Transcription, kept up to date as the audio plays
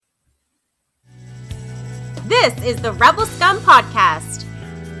This is the Rebel Scum Podcast.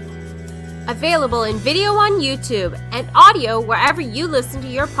 Available in video on YouTube and audio wherever you listen to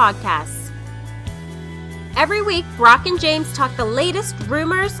your podcasts. Every week, Brock and James talk the latest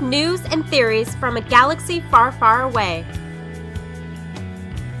rumors, news, and theories from a galaxy far, far away.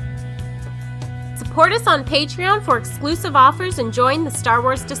 Support us on Patreon for exclusive offers and join the Star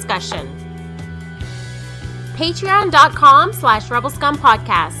Wars discussion.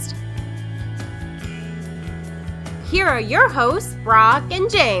 Patreon.com/RebelScumPodcast. Here are your hosts, Brock and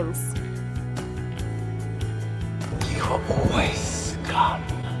James. You're always scum.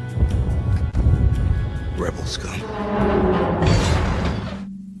 Rebel scum.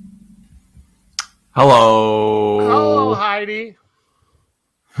 Hello. Hello, Heidi.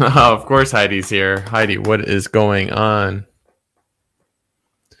 Of course Heidi's here. Heidi, what is going on?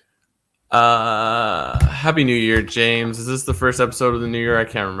 Happy New Year, James. Is this the first episode of the new year? I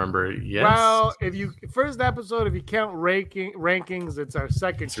can't remember. Yes. Well, if you count rankings, it's our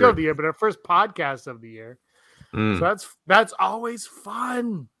second show of the year, but our first podcast of the year. So that's always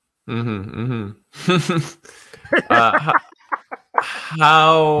fun. How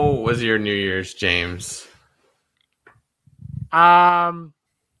was your New Year's, James? My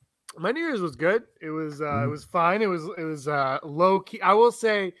New Year's was good. It was fine. It was low key. I will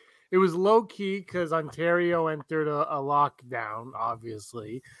say it was low key because Ontario entered a lockdown,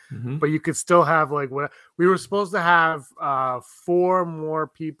 obviously, but you could still have like what we were supposed to have 4 or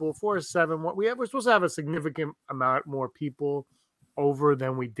 7 more. We're supposed to have a significant amount more people over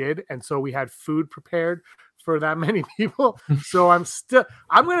than we did, and so we had food prepared for that many people. So I'm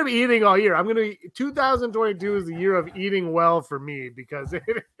going to be eating all year. 2022 is the year of eating well for me because it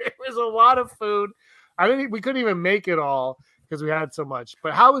was a lot of food. We couldn't even make it all because we had so much.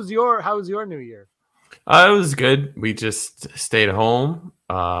 But how was your New Year? It was good. We just stayed home,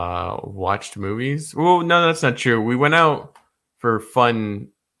 watched movies. Well, no, that's not true. We went out for fun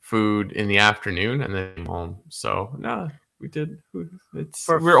food in the afternoon and then home. So no, we did.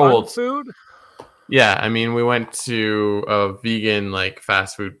 We're old food. Yeah, I mean, we went to a vegan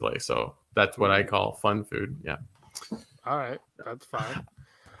fast food place, so that's what I call fun food. Yeah. All right, that's fine.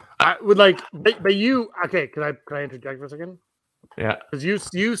 I would but you okay? Can I interject for a second? Yeah.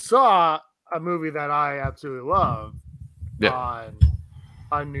 Because you saw a movie that I absolutely love on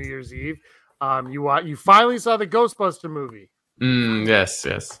New Year's Eve. You finally saw the Ghostbuster movie. Yes.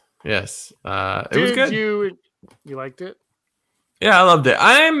 It was good. You liked it? Yeah, I loved it.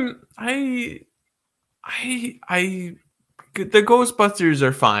 The Ghostbusters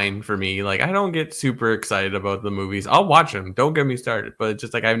are fine for me. I don't get super excited about the movies. I'll watch them. Don't get me started. But it's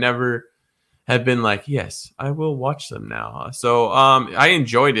just I've never have been yes, I will watch them now. So I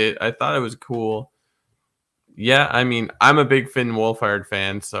enjoyed it. I thought it was cool. Yeah, I mean, I'm a big Finn Wolfhard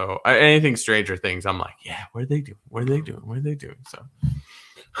fan. So anything Stranger Things, I'm yeah, what are they doing? What are they doing? So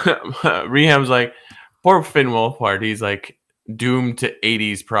Reham's poor Finn Wolfhard. He's doomed to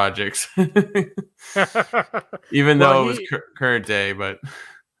 80s projects. Even though it was current day, but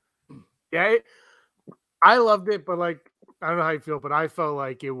yeah, I loved it, but I don't know how you feel, but I felt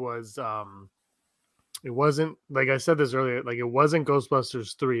like it was it wasn't, like I said this earlier, it wasn't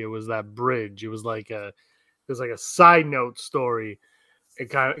Ghostbusters 3. It was that bridge. It was a side note story in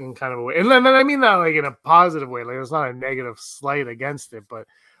kind of a way. And then I mean that in a positive way. It's not a negative slight against it, but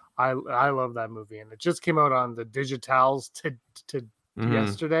I love that movie, and it just came out on the digitals to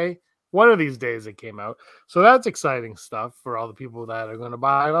yesterday. One of these days it came out, so that's exciting stuff for all the people that are going to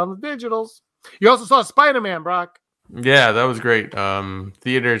buy it on the digitals. You also saw Spider-Man, Brock. Yeah, that was great.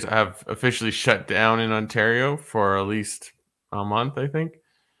 Theaters have officially shut down in Ontario for at least a month, I think.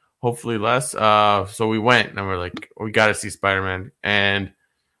 Hopefully less. So we went and we're we got to see Spider-Man, and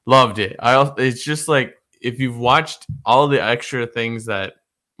loved it. It's just if you've watched all the extra things that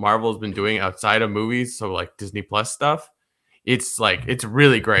Marvel's been doing outside of movies, so Disney Plus stuff, it's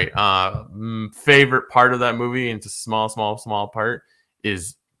really great. Favorite part of that movie, and it's a small part,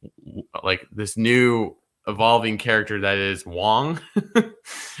 is this new evolving character that is Wong.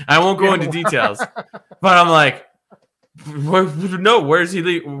 I won't go into details, but I'm no, where's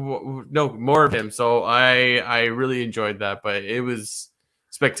he? No, more of him. So I really enjoyed that, but it was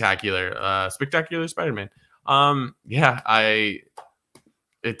spectacular. Spectacular Spider-Man.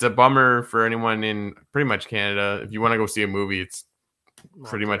 It's a bummer for anyone in pretty much Canada. If you want to go see a movie, it's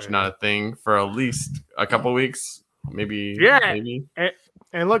pretty much not a thing for at least a couple weeks, maybe. Yeah, maybe.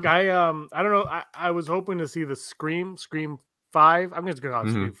 And look, I don't know. I was hoping to see the Scream 5. I'm just going to call it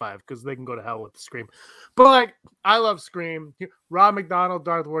Scream 5 because they can go to hell with the Scream. But I love Scream. Rob McDonald,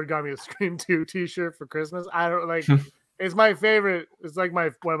 Darth Ward got me a Scream 2 T-shirt for Christmas. I don't it's my favorite. It's one of my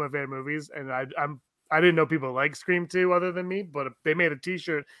favorite movies, and I didn't know people like Scream 2 other than me, but they made a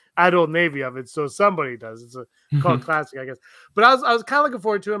T-shirt at Old Navy of it, so somebody does. It's a cult classic, I guess. But I was kind of looking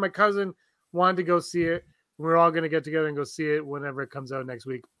forward to it. My cousin wanted to go see it. We're all going to get together and go see it whenever it comes out next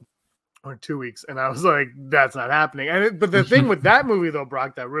week or 2 weeks. And I was like, that's not happening. But the thing with that movie, though,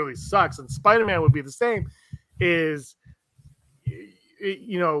 Brock, that really sucks, and Spider-Man would be the same, is,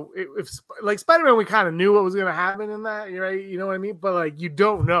 if like Spider-Man, we kind of knew what was going to happen in that, right? You know what I mean? But like, you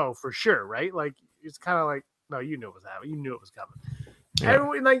don't know for sure, right? Like, it's kind of like, no, you knew it was happening. You knew it was coming. Yeah.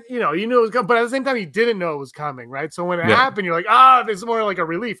 Everyone, like, you knew it was coming, but at the same time, you didn't know it was coming, right? So when it happened, you're like, there's more like a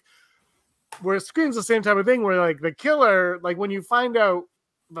relief. Whereas Scream's the same type of thing, where like the killer, like when you find out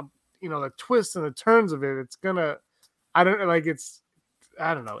the twists and the turns of it, it's gonna, I don't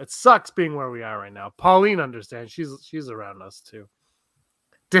know. It sucks being where we are right now. Pauline understands. She's around us too.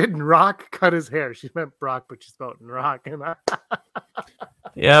 Didn't Rock cut his hair? She meant Brock, but she spelled Rock.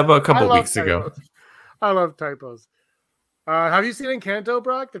 Yeah, about a couple weeks ago. I love typos. Have you seen Encanto,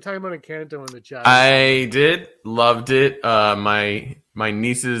 Brock? They're talking about Encanto in the chat. I did. Loved it. My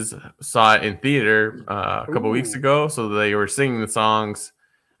nieces saw it in theater a couple weeks ago, so they were singing the songs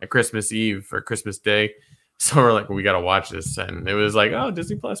at Christmas Eve or Christmas Day. So we're like, we got to watch this. And it was like, oh,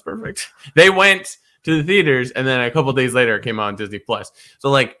 Disney Plus, perfect. They went to the theaters, and then a couple days later, it came out on Disney Plus.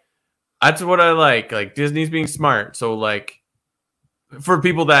 So, like, that's what I like. Like, Disney's being smart. So, like, for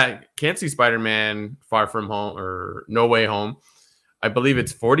people that can't see Spider-Man Far From Home or No Way Home, I believe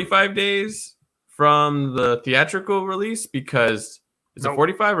it's 45 days from the theatrical release, because is it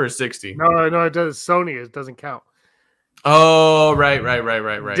 45 or 60? No, it does. Sony, it doesn't count. Oh, right.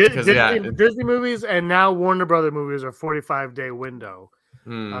 Disney movies and now Warner Brothers movies are 45-day window.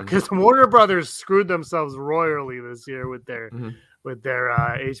 Because Warner Brothers screwed themselves royally this year with their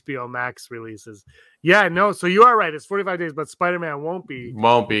HBO Max releases. Yeah, no, so you are right. It's 45 days, but Spider-Man won't be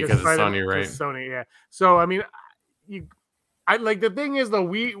because it's Sony, right? Sony, yeah. So I mean, I like, the thing is though,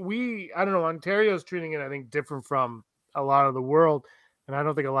 we I don't know, Ontario's treating it, I think, different from a lot of the world, and I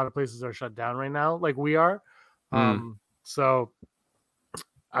don't think a lot of places are shut down right now like we are. So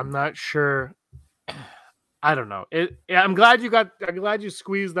I'm not sure. I don't know. I'm glad you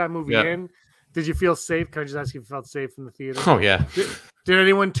squeezed that movie in. Did you feel safe? Can I just ask you if you felt safe in the theater? Oh yeah. Did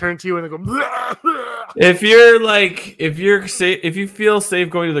anyone turn to you and they go? Blah, blah? If you feel safe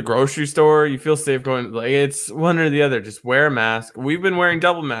going to the grocery store, you feel safe going. Like, it's one or the other. Just wear a mask. We've been wearing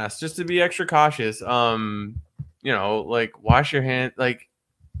double masks just to be extra cautious. Like, wash your hands. Like,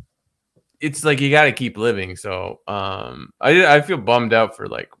 it's like you got to keep living. So I feel bummed out for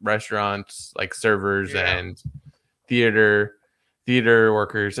like restaurants, like servers and theater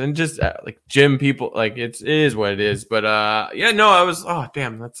workers, and just like gym people. Like, it is what it is. But I was, oh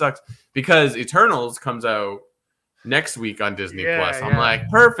damn, that sucks, because Eternals comes out next week on Disney Plus. I'm like,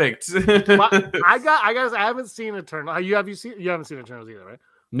 perfect. I haven't seen Eternals. You haven't seen Eternals either, right?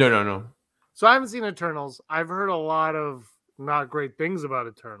 No. So I haven't seen Eternals. I've heard a lot of not great things about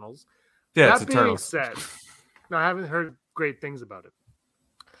Eternals. Yeah, that being said, no, I haven't heard great things about it.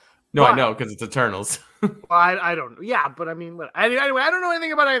 No, I know, because it's Eternals. Well, I don't know. Yeah, but I mean, anyway, I don't know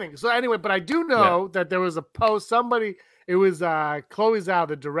anything about anything. So anyway, but I do know that there was a post. It was Chloe Zhao,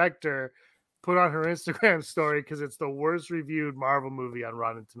 the director, put on her Instagram story, because it's the worst reviewed Marvel movie on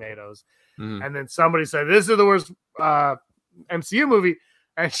Rotten Tomatoes. And then somebody said, this is the worst MCU movie.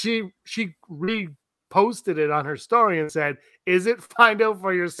 And she reposted it on her story and said, is it? Find out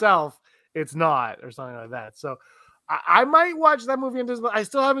for yourself. It's not, or something like that. So I might watch that movie in Disney. I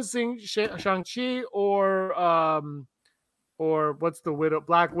still haven't seen Shang-Chi or what's the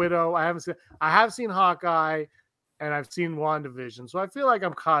Black Widow. I have seen Hawkeye, and I've seen WandaVision. So I feel like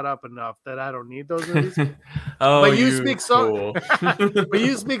I'm caught up enough that I don't need those movies. But you speak so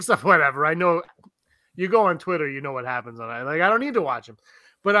whatever. I know you go on Twitter, you know what happens on it. Like, I don't need to watch them.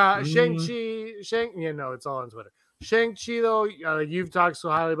 But Shang-Chi, it's all on Twitter. Shang-Chi, though, you've talked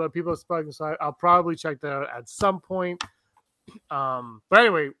so highly about, people have spoken, so I'll probably check that out at some point. But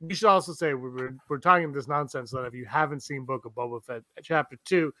anyway, we should also say we're talking this nonsense that if you haven't seen Book of Boba Fett Chapter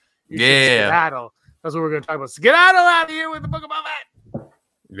 2, you should skedaddle. That's what we're going to talk about. Skedaddle out of here with the Book of Boba Fett.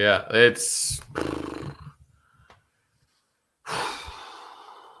 Yeah, it's...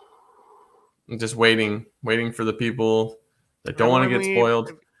 I'm just waiting for the people that don't want to get spoiled.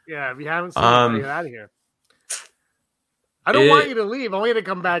 If you haven't seen it, get out of here. I don't want you to leave. I want you to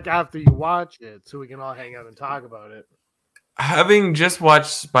come back after you watch it so we can all hang out and talk about it. Having just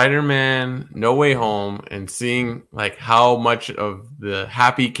watched Spider-Man No Way Home and seeing like how much of the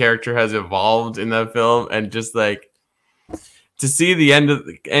happy character has evolved in that film, and just like to see the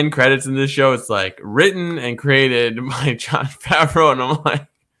end credits in this show, it's like written and created by Jon Favreau, and I'm like,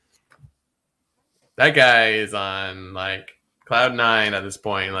 that guy is on like cloud 9 at this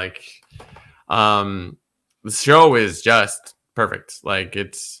point. Like, the show is just perfect. Like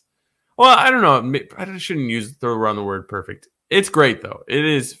it's, well, I don't know. I shouldn't throw around the word perfect. It's great though. It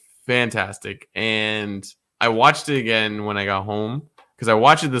is fantastic. And I watched it again when I got home because I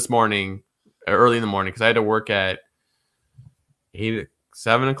watched it this morning, early in the morning, because I had to work at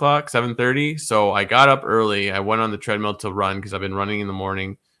 7:30. So I got up early. I went on the treadmill to run because I've been running in the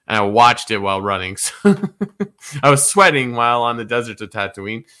morning, and I watched it while running. So I was sweating while on the deserts of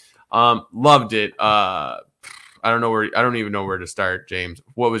Tatooine. Loved it. I don't even know where to start, James.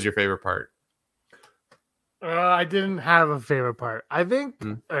 What was your favorite part? I didn't have a favorite part. I think,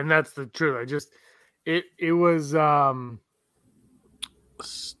 and that's the truth. It was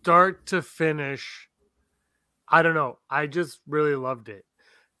start to finish. I don't know. I just really loved it.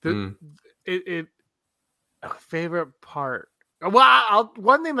 Favorite part. Well,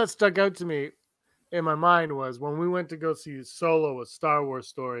 one thing that stuck out to me in my mind was when we went to go see Solo, a Star Wars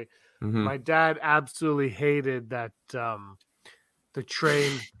story. My dad absolutely hated that the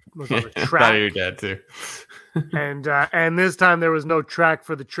train was on the track. Thought your dad too. and this time there was no track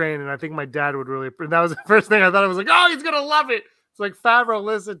for the train, and I think my dad would really. That was the first thing I thought. I was like, oh, he's gonna love it. It's like Favreau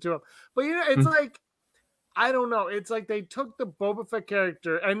listened to him, but it's like. I don't know. It's like they took the Boba Fett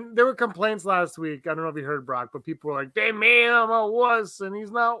character, and there were complaints last week. I don't know if you heard, Brock, but people were like, they made him a wuss, and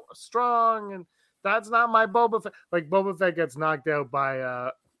he's not strong, and that's not my Boba Fett. Like, Boba Fett gets knocked out by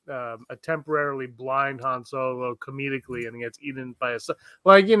a temporarily blind Han Solo comedically, and he gets eaten by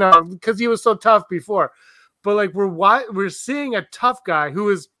because he was so tough before. But, like, we're seeing a tough guy who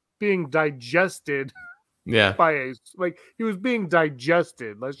is being digested he was being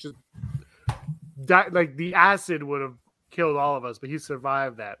digested. Let's just... like the acid would have killed all of us, but he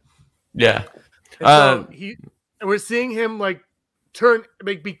survived that. Yeah. So we're seeing him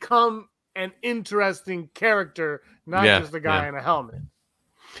become an interesting character, not just a guy in a helmet.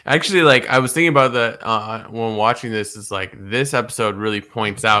 Actually, like I was thinking about that when watching this, is like this episode really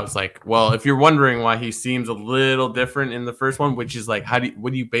points out. It's like, well, if you're wondering why he seems a little different in the first one, which is like,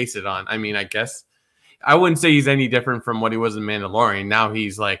 what do you base it on? I mean, I guess I wouldn't say he's any different from what he was in Mandalorian. Now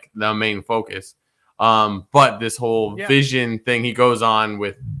he's like the main focus. But this whole vision thing he goes on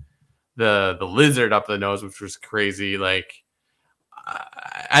with the lizard up the nose, which was crazy. Like,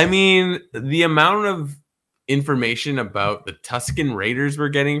 I mean, the amount of information about the Tusken Raiders we're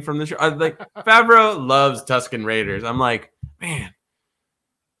getting from the show, like Favreau loves Tusken Raiders. I'm like, man,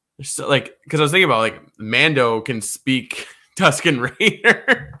 so like, because I was thinking about like Mando can speak Tusken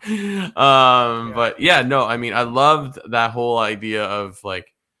Raider. But yeah, no, I mean, I loved that whole idea of like,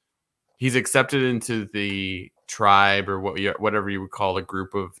 he's accepted into the tribe or whatever you would call a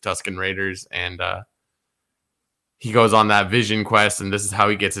group of Tusken Raiders. And he goes on that vision quest, and this is how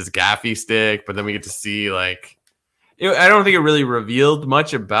he gets his gaffy stick. But then we get to see like, I don't think it really revealed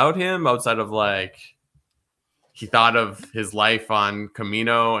much about him outside of like, he thought of his life on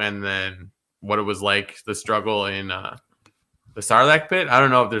Kamino and then what it was like, the struggle in the Sarlacc pit. I don't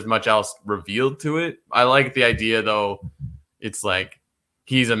know if there's much else revealed to it. I like the idea though. It's like,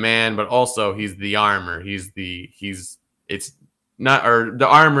 he's a man, but also he's the armor. The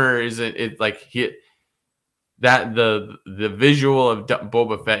armor isn't it like the visual of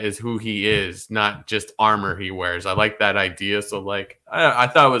Boba Fett is who he is, not just armor he wears. I like that idea. So like, I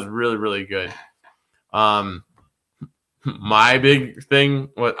thought it was really, really good. My big thing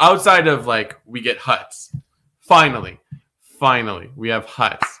was outside of like, we get Hutts. Finally, we have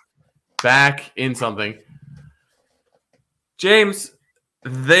Hutts back in something. James,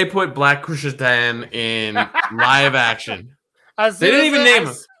 they put Black Krrsantan in live action. They didn't even name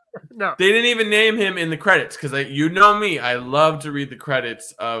him. No, they didn't even name him in the credits because you know me, I love to read the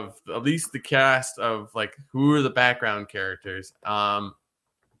credits of at least the cast of like who are the background characters.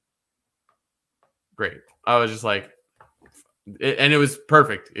 Great. I was just like, and it was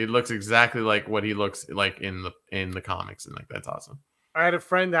perfect. It looks exactly like what he looks like in the comics, and like that's awesome. I had a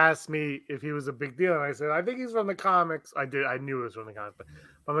friend ask me if he was a big deal, and I said, I think he's from the comics. I knew it was from the comics, but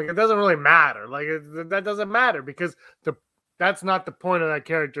I'm like, it doesn't really matter. Like, that doesn't matter because that's not the point of that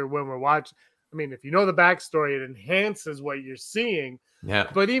character when we're watching. I mean, if you know the backstory, it enhances what you're seeing. Yeah.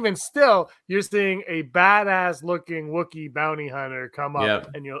 But even still, you're seeing a badass looking Wookiee bounty hunter come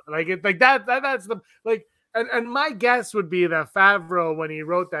up, and you're like, it like that. That's the like. And my guess would be that Favreau, when he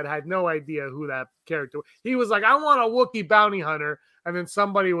wrote that, had no idea who that character was. He was like, I want a Wookiee bounty hunter. And then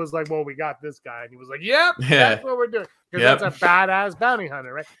somebody was like, well, we got this guy. And he was like, yep, that's what we're doing. Because that's a badass bounty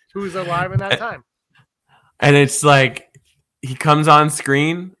hunter, right? Who's alive in that time. And it's like, he comes on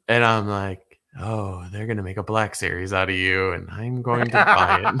screen, and I'm like, oh, they're going to make a Black series out of you, and I'm going to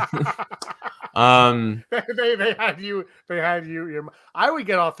buy it. They had you. They had you. I would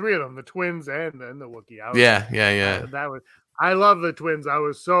get all three of them, the twins and then the Wookiee. Yeah. That was. I love the twins. I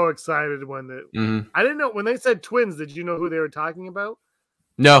was so excited when I didn't know when they said twins. Did you know who they were talking about?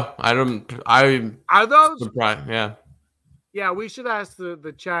 No, I don't. Are those? Surprised. Yeah. Yeah, we should ask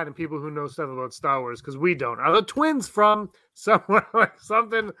the chat and people who know stuff about Star Wars because we don't. Are the twins from somewhere like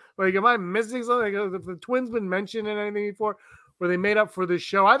something? Like, am I missing something? Like, have the twins been mentioned in anything before? Were they made up for the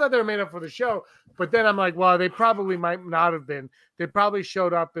show? I thought they were made up for the show, but then I'm like, well, they probably might not have been. They probably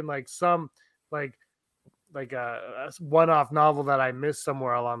showed up in like some like a one-off novel that I missed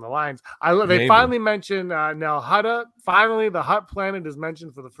somewhere along the lines. They finally mentioned Nell Hutta. Finally, the Hutt planet is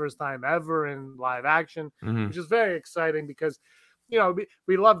mentioned for the first time ever in live action, which is very exciting because, you know,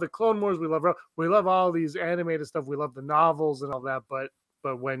 we love the Clone Wars, we love all these animated stuff, we love the novels and all that, but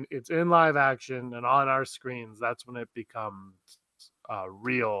when it's in live action and on our screens, that's when it becomes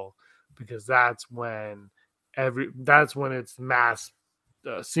real, because that's when it's mass.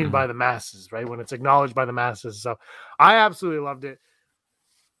 Seen by the masses, right? When it's acknowledged by the masses. So I absolutely loved it.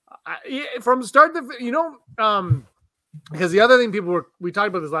 From start to, you know, because the other thing we talked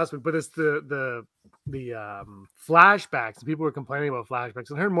about this last week, but it's the flashbacks. People were complaining about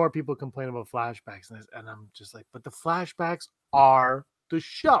flashbacks, and I heard more people complain about flashbacks, and I'm just like, but the flashbacks are the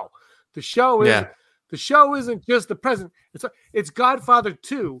show. The show isn't just the present. It's Godfather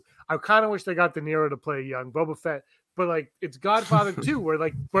 2. I kind of wish they got De Niro to play young Boba Fett. But like it's Godfather 2, where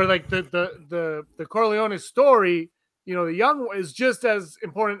the Corleone story, you know, the young one is just as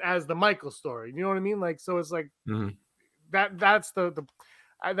important as the Michael story. You know what I mean? Like, so it's like that's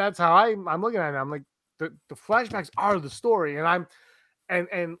that's how I'm looking at it. I'm like the flashbacks are the story,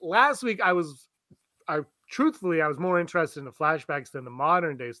 and last week I was more interested in the flashbacks than the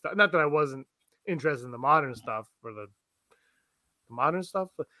modern day stuff. Not that I wasn't interested in the modern stuff or the modern stuff,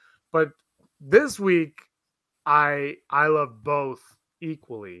 but this week. I love both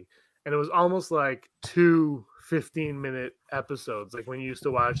equally, and it was almost like 2 15-minute episodes, like when you used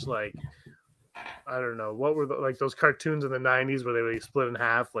to watch, like, I don't know what were like those cartoons in the 90s where they would split in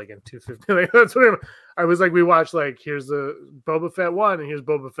half, like in 2 15. Like, that's what I was like. We watched like here's the Boba Fett 1 and here's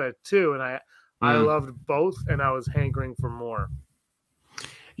Boba Fett 2, and I loved both, and I was hankering for more.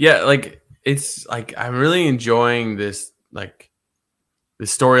 Yeah, like it's like I'm really enjoying this, like the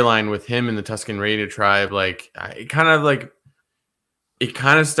storyline with him and the Tusken Raider tribe. Like it kind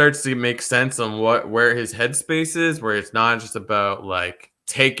of starts to make sense on where his headspace is, where it's not just about like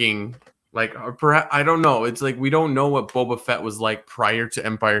taking, like, or perhaps, I don't know. It's like we don't know what Boba Fett was like prior to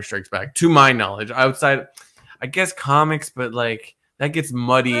Empire Strikes Back, to my knowledge, outside, I guess, comics, but like that gets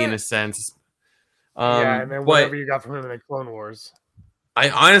muddy in a sense. And then whatever you got from him in the Clone Wars.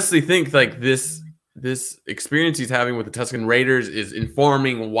 I honestly think like this experience he's having with the Tusken Raiders is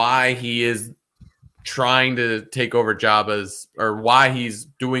informing why he is trying to take over Jabba's, or why he's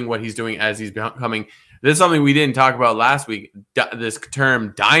doing what he's doing as he's becoming. This is something we didn't talk about last week. This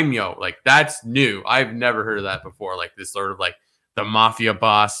term daimyo, like that's new. I've never heard of that before. Like this sort of like the mafia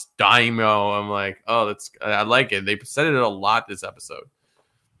boss daimyo. I'm like, oh, I like it. They said it a lot this episode.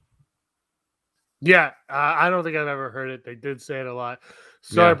 Yeah, I don't think I've ever heard it. They did say it a lot.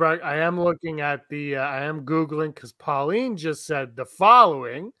 Sorry, Brock. I am looking at I am Googling because Pauline just said the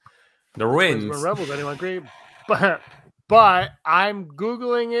following. The wins. Rebels, anyone agree? But I'm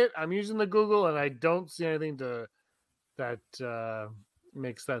Googling it. I'm using the Google, and I don't see anything that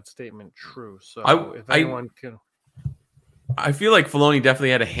makes that statement true. So if anyone can. I feel like Filoni definitely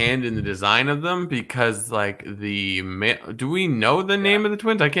had a hand in the design of them, because like do we know the name of the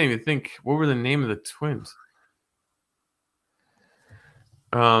twins? I can't even think. What were the name of the twins?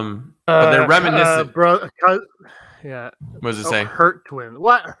 But they're reminiscent. Yeah. What does it say? Hurt twins.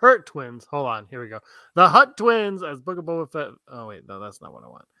 What? Hurt twins. Hold on. Here we go. The Hutt twins as Book of Boba Fett. Oh wait, no, that's not what I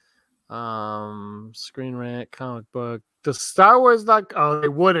want. Screen Rant, comic book. The Star Wars they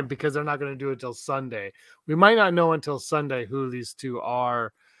wouldn't, because they're not going to do it till Sunday. We might not know until Sunday who these two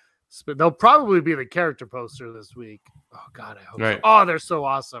are. They'll probably be the character poster this week. Oh God, I hope so. Oh, they're so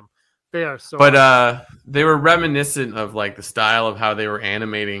awesome. They are so awesome. They were reminiscent of like the style of how they were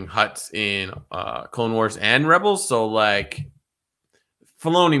animating Hutts in Clone Wars and Rebels. So like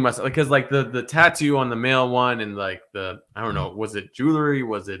Filoni must, because like the tattoo on the male one, and like I don't know, was it jewelry?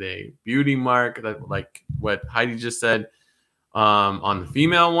 Was it a beauty mark? That, like what Heidi just said on the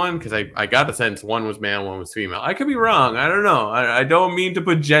female one, because I got the sense one was male, one was female. I could be wrong. I don't know. I don't mean to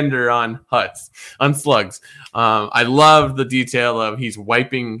put gender on Hutts, on slugs. I love the detail of he's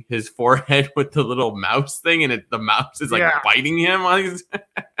wiping his forehead with the little mouse thing, and the mouse is like biting him on his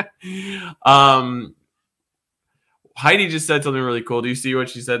Heidi just said something really cool. Do you see what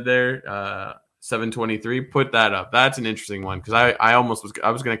she said there? 723. Put that up. That's an interesting one because I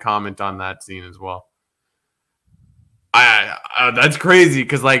was going to comment on that scene as well. That's crazy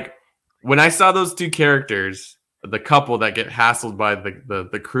because like when I saw those two characters, the couple that get hassled by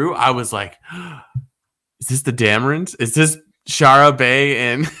the crew, I was like, is this the Damerons? Is this Shara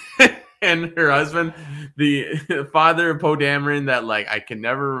Bay and and her husband, the father of Poe Dameron that like I can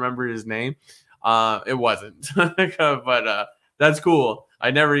never remember his name. It wasn't, but that's cool.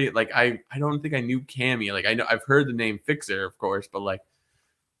 I never like I don't think I knew Cammy. Like I've heard the name Fixer, of course, but like,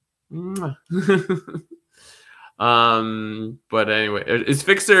 but anyway, is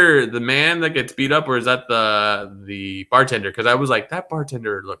Fixer the man that gets beat up, or is that the bartender? Because I was like, that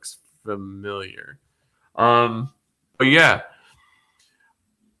bartender looks familiar. But yeah.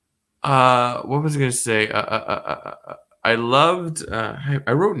 What was I gonna say? I loved.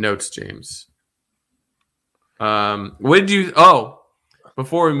 I wrote notes, James. What did you? Oh,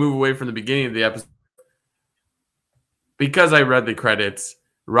 before we move away from the beginning of the episode, because I read the credits,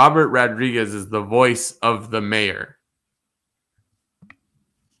 Robert Rodriguez is the voice of the mayor.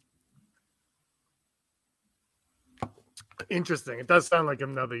 Interesting. It does sound like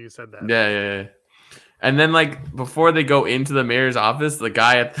him now that you said that. Yeah. And then, like, before they go into the mayor's office, the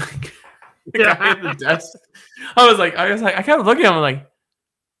guy at guy at the desk, I was like, I kept looking at him, like,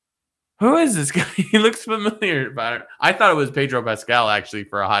 who is this guy? He looks familiar. About it. I thought it was Pedro Pascal actually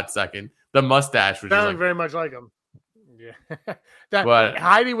for a hot second. The mustache was sounded very much like him. Yeah, but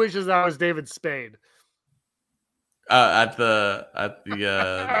Heidi wishes that was David Spade. At the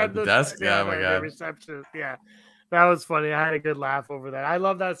desk. Yeah, oh my the god, reception. Yeah. That was funny. I had a good laugh over that. I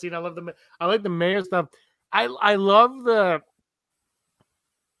love that scene. I like the mayor stuff. I love the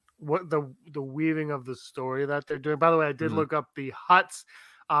weaving of the story that they're doing. By the way, I did look up the Hutts.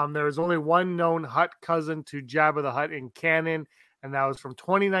 There is only one known Hutt cousin to Jabba the Hutt in canon, and that was from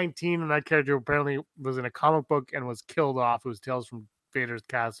 2019. And that character apparently was in a comic book and was killed off. It was Tales from Vader's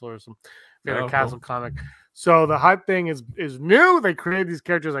Castle or some Vader Castle comic. So the Hutt thing is new. They created these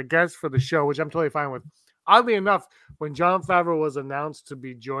characters, I guess, for the show, which I'm totally fine with. Oddly enough, when Jon Favreau was announced to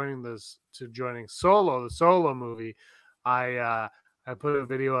be joining Solo, the Solo movie, I put a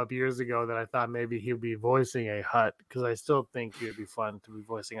video up years ago that I thought maybe he would be voicing a Hutt because I still think it would be fun to be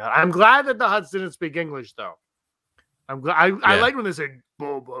voicing a Hutt. I'm glad that the Hutts didn't speak English though. I'm glad. I like when they say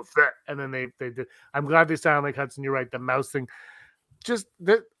Boba Fett and then they did. I'm glad they sound like Hutts. And you're right, the mouse thing. Just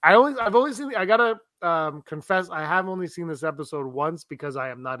that I've only seen. I gotta confess, I have only seen this episode once because I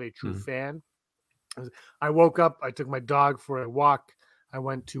am not a true fan. I woke up, I took my dog for a walk, I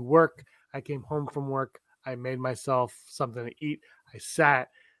went to work, I came home from work, I made myself something to eat, I sat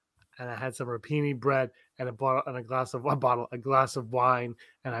and I had some rapini bread and a glass of wine,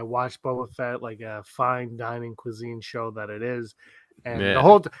 and I watched Boba Fett like a fine dining cuisine show that it is. And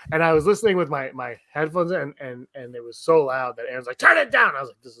and I was listening with my headphones and it was so loud that Aaron's like, turn it down. I was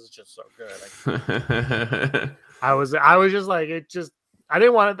like, this is just so good. Like, I was just like, I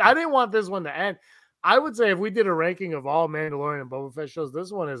didn't want this one to end. I would say if we did a ranking of all Mandalorian and Boba Fett shows,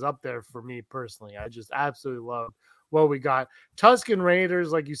 this one is up there for me personally. I just absolutely love what we got. Tusken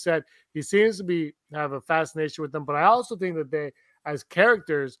Raiders, like you said, he seems to have a fascination with them, but I also think that they, as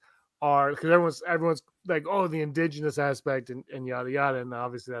characters, are, because everyone's like, oh, the indigenous aspect and yada yada, and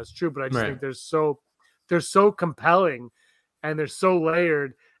obviously that's true. But I just think they're so compelling and they're so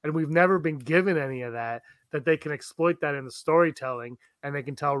layered, and we've never been given any of that they can exploit that in the storytelling, and they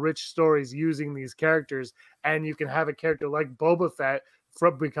can tell rich stories using these characters. And you can have a character like Boba Fett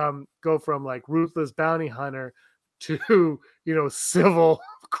go from like ruthless bounty hunter to, civil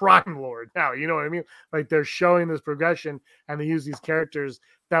crime lord. Now, you know what I mean? Like, they're showing this progression, and they use these characters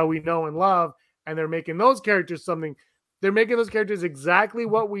that we know and love, and they're making those characters exactly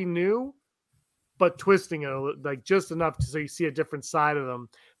what we knew, but twisting it like just enough so you see a different side of them.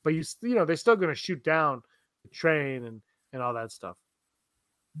 But they're still going to shoot down the train and all that stuff.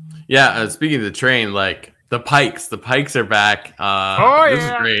 Yeah, speaking of the train, like the Pikes are back. This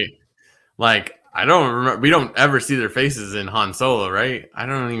is great. Like, I don't remember. We don't ever see their faces in Han Solo, right? I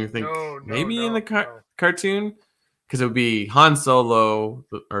don't even think in the cartoon, because it would be Han Solo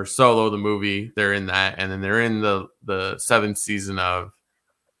or Solo the movie. They're in that, and then they're in the seventh season of.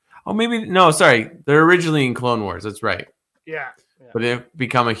 Oh, maybe no. Sorry, they're originally in Clone Wars. That's right. Yeah. But they've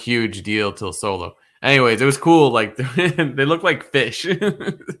become a huge deal till Solo. Anyways, it was cool. Like they look like fish.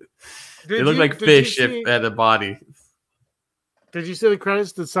 They look like fish if they had a body. Did you see the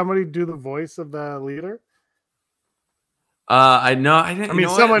credits? Did somebody do the voice of the leader? I know. I didn't. I mean,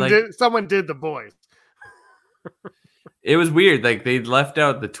 someone did. Someone did the voice. It was weird. Like, they left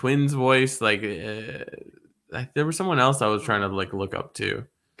out the twins' voice. Like there was someone else I was trying to like look up too.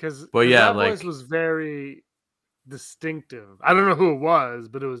 because But yeah, that like voice was very distinctive. I don't know who it was,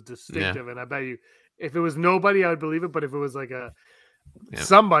 but it was yeah, distinctive, and I bet you, if it was nobody, I would believe it. But if it was like a yeah,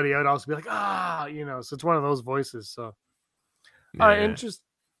 somebody, I'd also be like, So it's one of those voices. So, all right, yeah.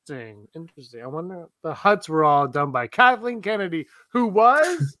 interesting. I wonder. The Huts were all done by Kathleen Kennedy, who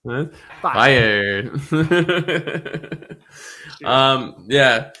was Huh? fired. Fired. Cheers.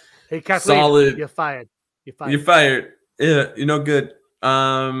 Yeah, Hey, Kathleen, solid. you're fired. You're You're fired. fired. Yeah, good.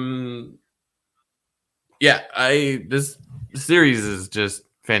 Yeah, this series is just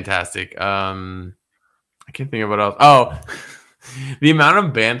fantastic. I can't think of what else. Oh, the amount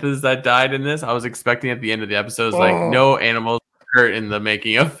of banthas that died in this, I was expecting at the end of the episode is like no animals hurt in the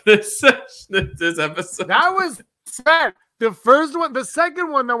making of this this episode. That was sad. The first one, the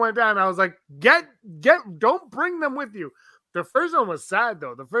second one that went down, I was like, don't bring them with you. The first one was sad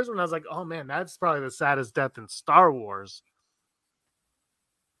though. The first one, I was like, oh man, that's probably the saddest death in Star Wars.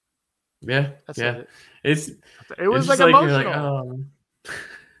 Yeah, That's yeah. It it's was like just emotional. You're like, oh.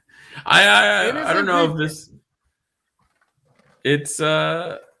 I don't know if this. It's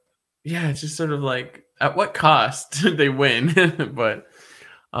it's just sort of like at what cost did they win? But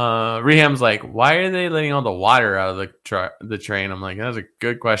Reham's like, why are they letting all the water out of the train? I'm like, that's a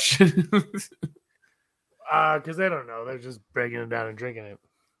good question. Because they don't know. They're just breaking it down and drinking it.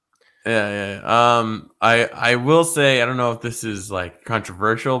 Yeah. I will say, I don't know if this is like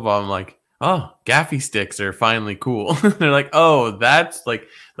controversial, but I'm like, oh, gaffy sticks are finally cool. They're like, oh, that's like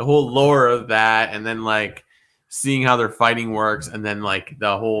the whole lore of that, and then like seeing how their fighting works, and then like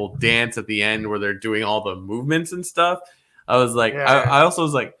the whole dance at the end where they're doing all the movements and stuff. I was like, I also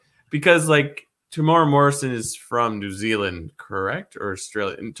was like, because like Tamora Morrison is from New Zealand, correct? Or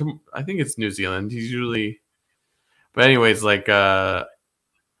Australia? I think it's New Zealand. He's usually, but anyways, like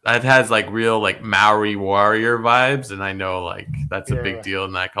that has like real like Maori warrior vibes, and I know like that's a big deal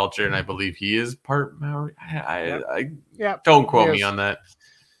in that culture, and I believe he is part Maori. I don't quote me on that.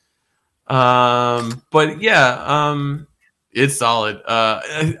 But yeah, it's solid.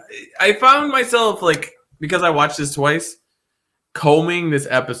 I found myself like, because I watched this twice, combing this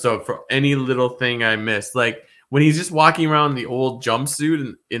episode for any little thing I missed. Like when he's just walking around the old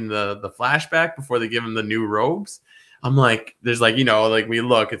jumpsuit in the flashback before they give him the new robes. I'm like, there's like, like we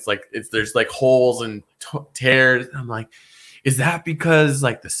look, there's like holes and tears. I'm like, is that because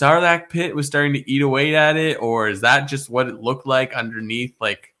like the Sarlacc pit was starting to eat away at it? Or is that just what it looked like underneath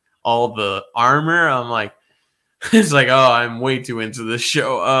like all the armor? I'm like, it's like, oh, I'm way too into this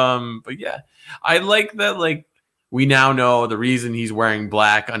show. But yeah, I like that. Like we now know the reason he's wearing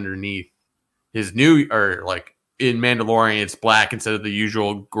black underneath his new, or like in Mandalorian, it's black instead of the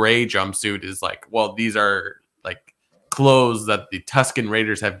usual gray jumpsuit is like, well, these are like clothes that the Tusken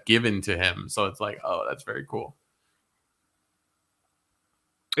Raiders have given to him. So it's like, oh, that's very cool.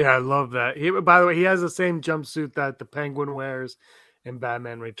 Yeah, I love that. By the way, he has the same jumpsuit that the Penguin wears in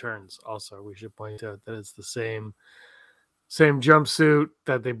Batman Returns. Also, we should point out that it's the same jumpsuit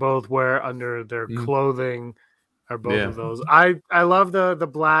that they both wear under their clothing. Are both of those. I love the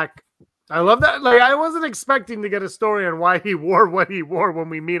black. I love that. Like I wasn't expecting to get a story on why he wore what he wore when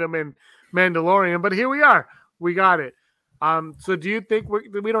we meet him in Mandalorian, but here we are. We got it. So do you think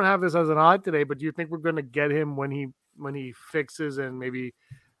we don't have this as an odd today, but do you think we're going to get him when he fixes and maybe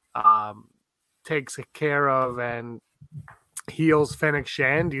takes care of and heals Fennec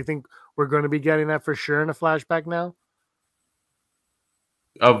Shan? Do you think we're going to be getting that for sure in a flashback now?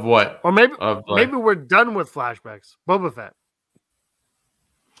 Of what? Or maybe maybe we're done with flashbacks. Boba Fett.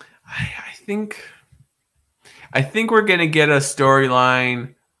 I think we're going to get a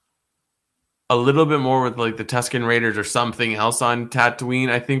storyline a little bit more with like the Tusken Raiders or something else on Tatooine.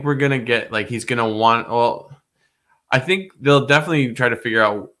 I think we're going to get like, he's going to want, well, I think they'll definitely try to figure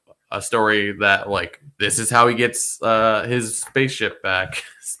out a story that like, this is how he gets his spaceship back,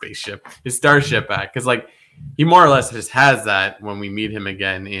 his starship back. Cause like he more or less just has that when we meet him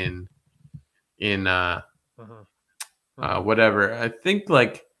again in whatever. I think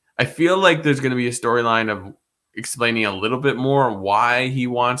like, I feel like there's going to be a storyline of explaining a little bit more why he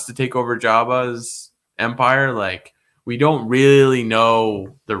wants to take over Jabba's empire. Like we don't really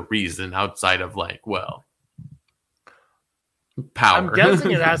know the reason outside of like, well, power. I'm guessing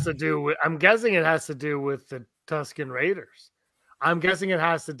it has to do with the Tusken Raiders. I'm guessing it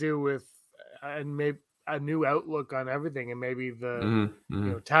has to do with and maybe a new outlook on everything, and maybe the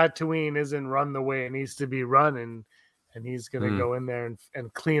Tatooine isn't run the way it needs to be run, and he's going to go in there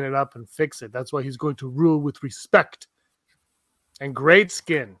and clean it up and fix it. That's why he's going to rule with respect and great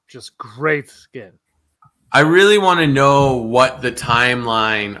skin, just great skin. I really want to know what the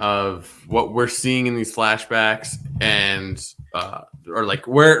timeline of what we're seeing in these flashbacks and or like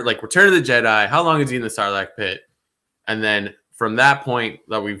where like Return of the Jedi. How long is he in the Sarlacc pit? And then from that point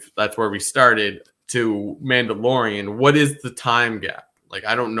that's where we started to Mandalorian. What is the time gap? Like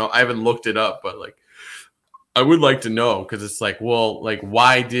I don't know. I haven't looked it up, but like I would like to know because it's like, well, like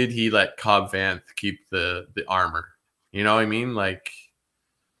why did he let Cobb Vanth keep the armor? You know what I mean? Like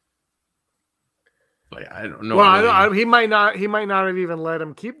I don't know. Well, really. He might not have even let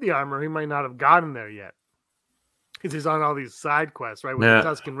him keep the armor. He might not have gotten there yet because he's on all these side quests, right? With the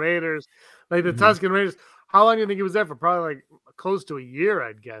Tusken Raiders, like the Tusken Raiders. How long do you think he was there for? Probably like close to a year,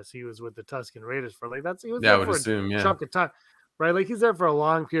 I'd guess. He was with the Tusken Raiders for like he was there for a chunk of time, right? Like he's there for a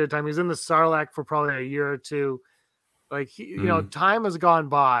long period of time. He's in the Sarlacc for probably a year or two. Like you know, time has gone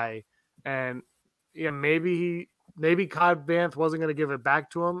by, and maybe Cobb Vanth wasn't going to give it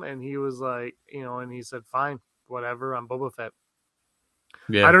back to him, and he was like, and he said, "Fine, whatever, I'm Boba Fett."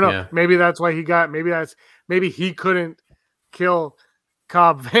 Yeah, I don't know. Yeah. Maybe that's why maybe he couldn't kill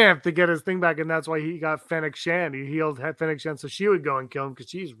Cobb Vanth to get his thing back, and that's why he got Fennec Shand. He healed Fennec Shand so she would go and kill him because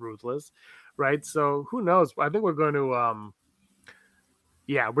she's ruthless, right? So who knows? I think we're going to,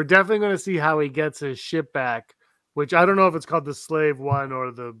 we're definitely going to see how he gets his ship back. Which I don't know if it's called the Slave One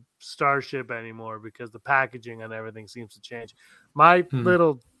or the Starship anymore because the packaging and everything seems to change. My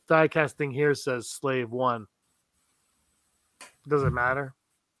little diecast thing here says Slave One. Does it matter?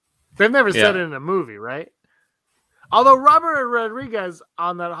 They've never said it in a movie, right? Although Robert Rodriguez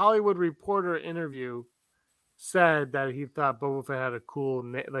on that Hollywood Reporter interview said that he thought Boba Fett had a cool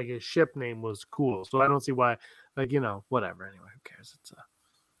name, like his ship name was cool. So I don't see why, whatever. Anyway, who cares? It's a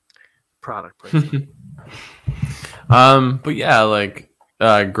product placement. But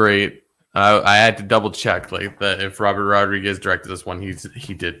yeah, great. I had to double check that if Robert Rodriguez directed this one,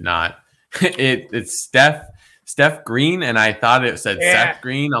 he did not. It's Steph Green, and I thought it said Seth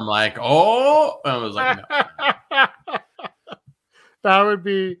Green. I'm like, oh, and I was like, no. That would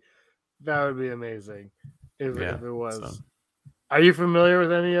be amazing if it was. So. Are you familiar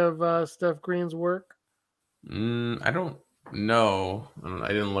with any of Steph Green's work? I don't know. I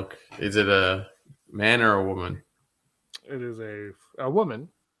didn't look. Is it a man or a woman? It is a woman.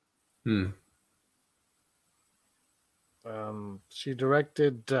 She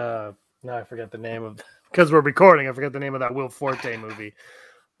directed. Now I forget the name of because we're recording. I forget the name of that Will Forte movie,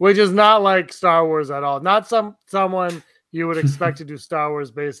 which is not like Star Wars at all. Not someone you would expect to do Star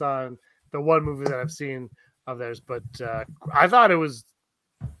Wars based on the one movie that I've seen of theirs. But I thought it was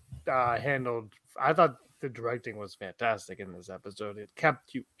handled. I thought the directing was fantastic in this episode. It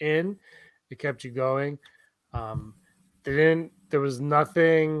kept you in. It kept you going. There was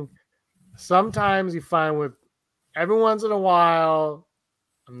nothing. Sometimes you find with every once in a while,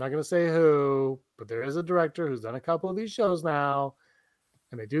 I'm not going to say who, but there is a director who's done a couple of these shows now,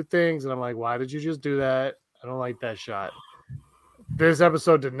 and they do things, and I'm like, why did you just do that? I don't like that shot. This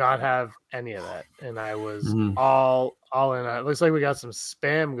episode did not have any of that, and I was all in. It looks like we got some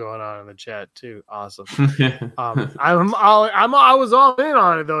spam going on in the chat too. Awesome. I was all in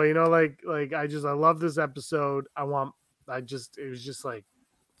on it though. I love this episode. It was just like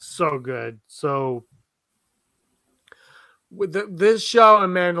so good. So with this show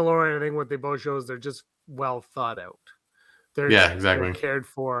and Mandalorian, I think what they both show is they're just well thought out. They're cared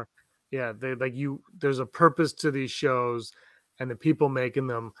for. Yeah, there's a purpose to these shows, and the people making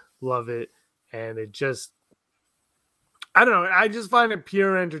them love it. And it just, I don't know. I just find it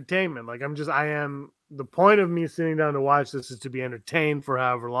pure entertainment. The point of me sitting down to watch this is to be entertained for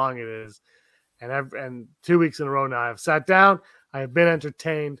however long it is. And 2 weeks in a row now, I've sat down. I have been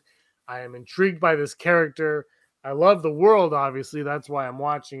entertained. I am intrigued by this character. I love the world, obviously. That's why I'm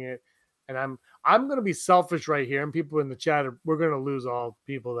watching it. And I'm going to be selfish right here. And people in the chat, we're going to lose all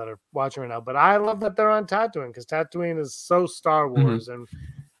people that are watching right now. But I love that they're on Tatooine because Tatooine is so Star Wars. And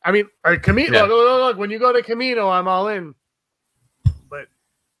I mean, Kamino. Yeah. Look, when you go to Kamino, I'm all in. But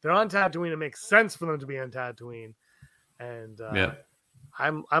they're on Tatooine. It makes sense for them to be on Tatooine. And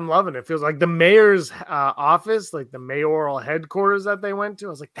I'm loving it. It feels like the mayor's office, like the mayoral headquarters that they went to. I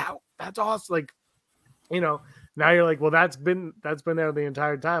was like, that's awesome. Like, now you're like, well, that's been there the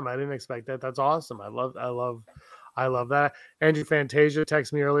entire time. I didn't expect that. That's awesome. I love that. Andrew Fantasia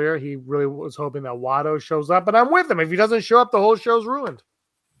texted me earlier. He really was hoping that Watto shows up, but I'm with him. If he doesn't show up, the whole show's ruined.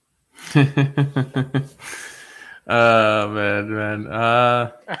 Oh man.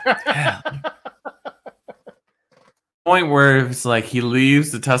 Point where it's like he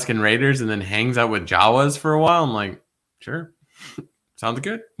leaves the Tusken Raiders and then hangs out with Jawas for a while. I'm like, sure. Sounds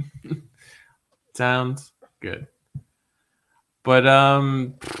good. Sounds good. But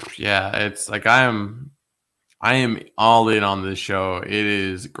it's like I'm I am all in on this show. It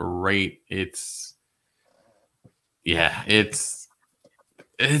is great. It's yeah. I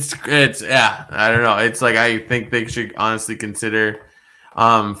don't know. It's like I think they should honestly consider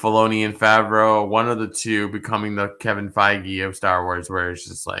Filoni and Favreau, one of the two, becoming the Kevin Feige of Star Wars, where it's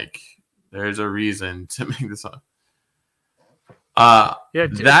just like there's a reason to make this one.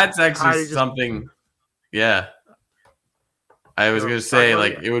 That's actually something. Yeah, I was gonna say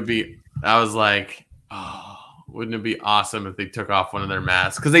like it would be. I was like, oh, wouldn't it be awesome if they took off one of their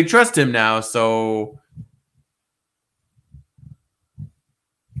masks because they trust him now? So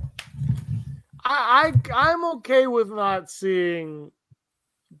I'm okay with not seeing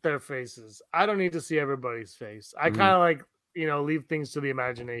their faces. I don't need to see everybody's face. I kind of like, leave things to the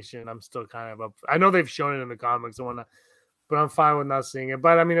imagination. I'm still kind of up. I know they've shown it in the comics and whatnot, but I'm fine with not seeing it.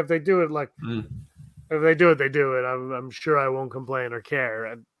 But I mean, if they do it, if they do it, they do it. I'm sure I won't complain or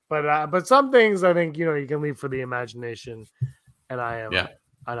care. But some things I think, you can leave for the imagination, and I am, and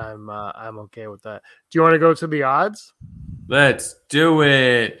I'm okay with that. Do you want to go to the odds? Let's do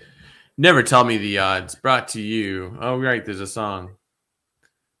it. Never Tell Me the Odds, brought to you. Oh, right, there's a song.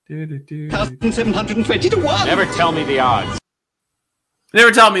 1,720 to 1. Never Tell Me the Odds.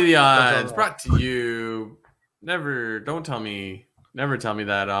 Never Tell Me the Odds, brought to you. Never Tell Me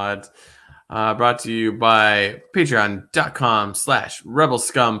That Odds. Brought to you by patreon.com/Rebel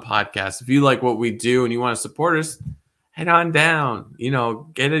Scum Podcast. If you like what we do and you want to support us, head on down.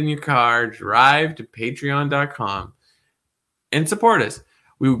 Get in your car, drive to patreon.com and support us.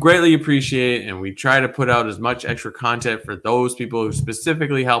 We would greatly appreciate it, and we try to put out as much extra content for those people who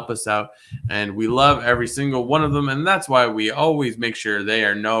specifically help us out. And we love every single one of them, and that's why we always make sure they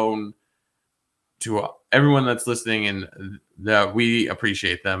are known to everyone that's listening and that we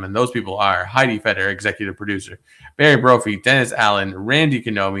appreciate them. And those people are Heidi Feder, executive producer, Barry Brophy, Dennis Allen, Randy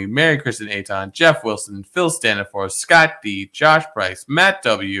Kanomi, Mary Kristen Aton, Jeff Wilson, Phil Stanifor, Scott D, Josh Price, Matt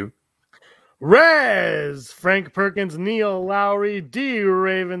W, Rez, Frank Perkins, Neil Lowry, D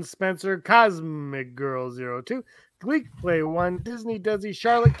Raven Spencer, Cosmic Girl 02, Gleek Play 1, Disney Desi,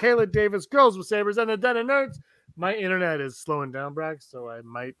 Charlotte, Kayla Davis, Girls with Sabers, and the Den of Nerds. My internet is slowing down, Brax, so I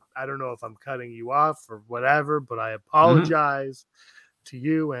don't know if I'm cutting you off or whatever, but I apologize to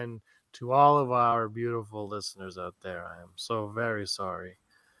you and to all of our beautiful listeners out there. I am so very sorry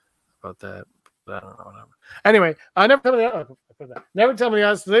about that. I don't know. Whatever. Anyway, Never Tell Me the Odds. Never Tell Me the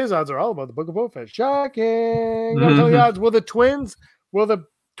Odds. Today's odds are all about the Book of Boba Fett. Shocking. Never Tell Me the Odds. Will the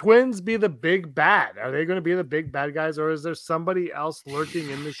twins be the big bad? Are they going to be the big bad guys, or is there somebody else lurking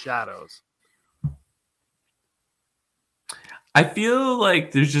in the shadows? I feel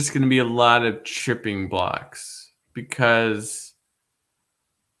like there's just going to be a lot of tripping blocks because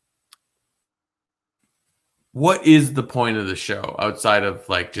what is the point of the show outside of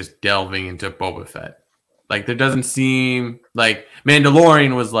like just delving into Boba Fett? Like there doesn't seem like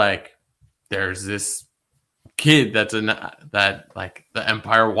Mandalorian was like, there's this kid that like the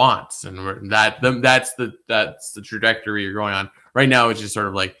Empire wants, and that's the trajectory you're going on. Right now, it's just sort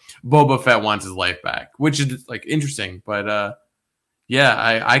of like Boba Fett wants his life back, which is like interesting. But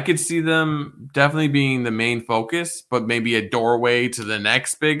I could see them definitely being the main focus, but maybe a doorway to the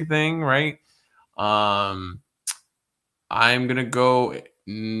next big thing, right? I'm gonna go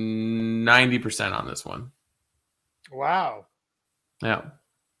 90% on this one. Wow. Yeah.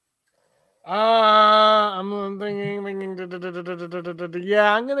 I'm thinking.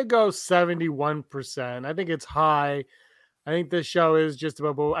 Yeah, I'm gonna go 71%. I think it's high. I think this show is just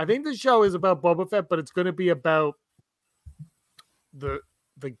about Boba. I think this show is about Boba Fett, but it's going to be about the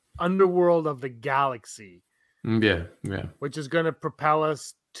underworld of the galaxy. Yeah. Which is going to propel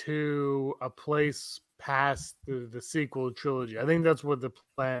us to a place past the sequel trilogy. I think that's what the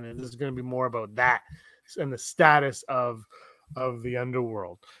plan is. This is going to be more about that and the status of the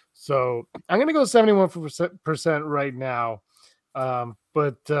underworld. So I'm going to go 71% right now.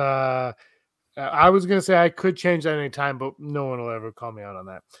 But I was going to say I could change that anytime, but no one will ever call me out on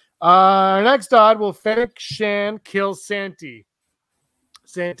that. Our next odd, will Fennec Shan kill Santi?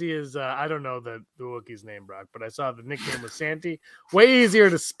 Santi is, I don't know the Wookiee's name, Brock, but I saw the nickname was Santi. Way easier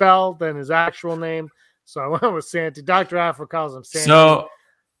to spell than his actual name. So I went with Santi. Dr. Afro calls him Santi.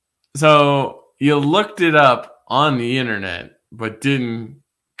 So you looked it up on the internet, but didn't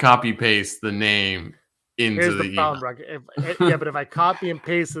copy paste the name into Here's the the problem, Brock. But if I copy and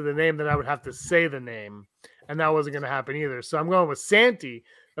pasted the name, then I would have to say the name, and that wasn't going to happen either. So I'm going with Santi.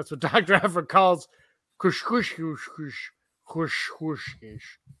 That's what Dr. Afro calls kush.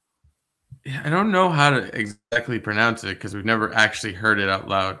 Yeah, I don't know how to exactly pronounce it because we've never actually heard it out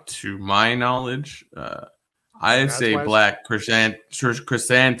loud to my knowledge. I say black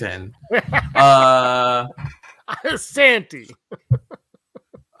chrysanthemum. Santi.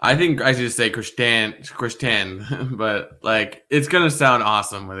 I think I should say Christian, but like it's gonna sound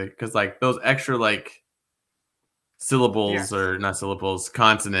awesome with it because like those extra like syllables or not syllables,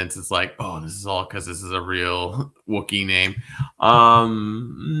 consonants. It's like, oh, this is all because this is a real Wookiee name.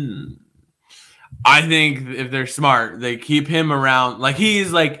 I think if they're smart, they keep him around. Like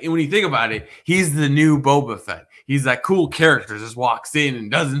he's like when you think about it, he's the new Boba Fett. He's that cool character just walks in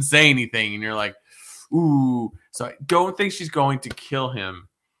and doesn't say anything, and you're like, ooh. So I don't think she's going to kill him.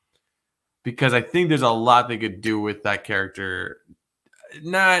 Because I think there's a lot they could do with that character.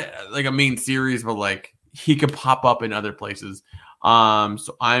 Not like a main series, but like he could pop up in other places.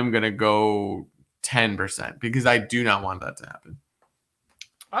 So I'm going to go 10% because I do not want that to happen.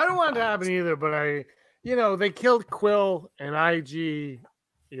 I don't want it to happen either, but they killed Quill and IG-11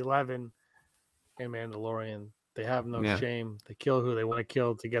 in Mandalorian. They have no shame. They kill who they want to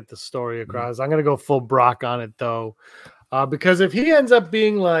kill to get the story across. I'm going to go full Brock on it, though. Because if he ends up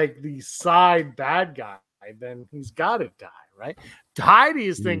being like the side bad guy, then he's got to die, right? Heidi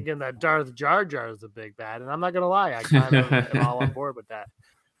is thinking that Darth Jar Jar is the big bad, and I'm not going to lie. I kind of am all on board with that.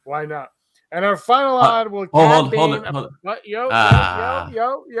 Why not? And our final odd will hold on. What? Yo,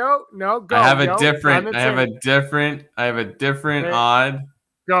 no, go. I have a different odd.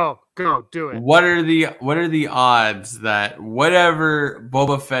 Go, do it. What are the odds that whatever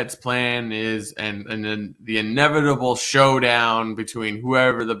Boba Fett's plan is, and then the inevitable showdown between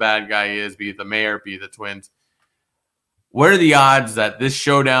whoever the bad guy is, be it the mayor, be it the twins, what are the odds that this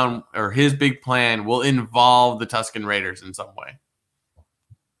showdown or his big plan will involve the Tusken Raiders in some way?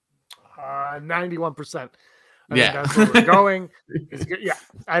 91%. I think that's where we're going.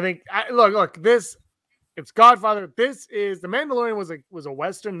 I think. Look. This. It's Godfather. This is The Mandalorian was a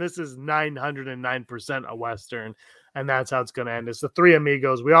Western. This is 909% a Western, and that's how it's going to end. It's the Three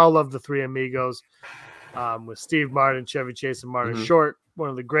Amigos. We all love the Three Amigos with Steve Martin, Chevy Chase, and Martin Short. One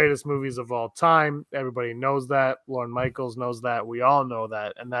of the greatest movies of all time. Everybody knows that. Lorne Michaels knows that. We all know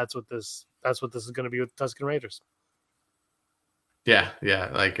that, and that's what this is going to be with Tusken Raiders. Yeah.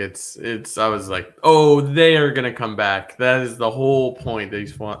 Like it's. I was like, oh, they are gonna come back. That is the whole point that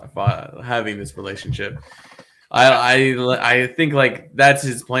he's having this relationship. I think like that's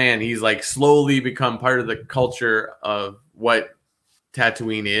his plan. He's like slowly become part of the culture of what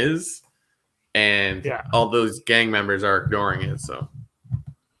Tatooine is, and all those gang members are ignoring it. So.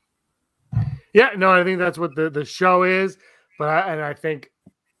 Yeah, no, I think that's what the show is, but I think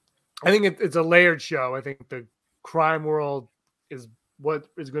it's a layered show. I think the crime world is what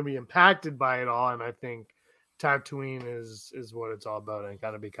is going to be impacted by it all, and I think Tatooine is what it's all about, and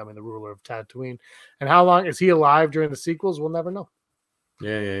kind of becoming the ruler of Tatooine. And how long is he alive during the sequels? We'll never know.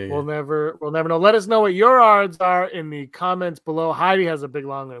 Yeah. We'll never know. Let us know what your odds are in the comments below. Heidi has a big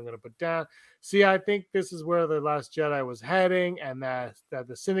long that I'm going to put down. See, I think this is where The Last Jedi was heading, and that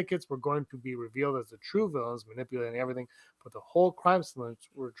the syndicates were going to be revealed as the true villains, manipulating everything, but the whole crime syndicates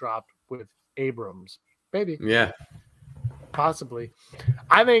were dropped with Abrams. Maybe. Yeah. Possibly.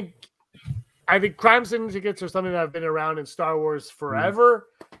 I think crime syndicates are something that have been around in Star Wars forever,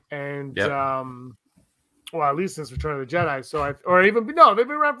 and well, at least since Return of the Jedi. So they've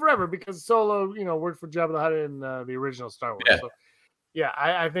been around forever because Solo, worked for Jabba the Hutt in the original Star Wars. So,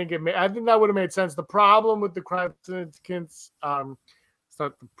 I think I think that would have made sense. The problem with the crime syndicates, it's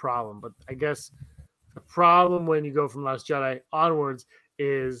not the problem, but I guess the problem when you go from Last Jedi onwards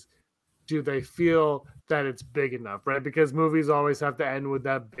is, do they feel that it's big enough, right? Because movies always have to end with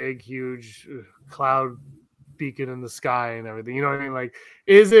that big, huge cloud beacon in the sky and everything. You know what I mean? Like,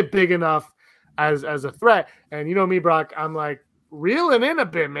 is it big enough as a threat? And you know me, Brock, I'm like reeling in a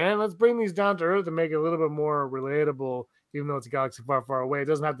bit, man. Let's bring these down to earth and make it a little bit more relatable, even though it's a galaxy far, far away. It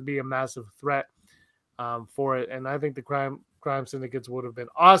doesn't have to be a massive threat for it. And I think the crime syndicates would have been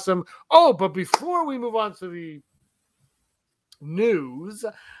awesome. Oh, but before we move on to the news,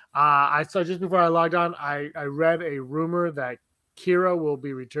 I saw just before I logged on, I read a rumor that Emilia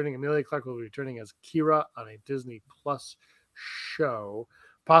Clarke will be returning as Kira on a Disney Plus show,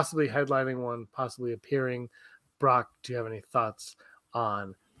 possibly headlining one, possibly appearing. Brock, do you have any thoughts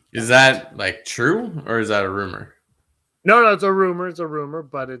on? Is that like true, or is that a rumor? No, it's a rumor. It's a rumor,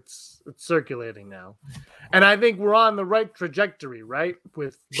 but it's circulating now, and I think we're on the right trajectory, right?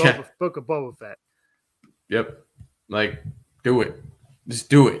 With Book of Boba Fett. Yep. Like, do it.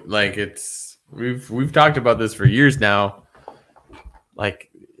 Just do it. Like, we've talked about this for years now. Like,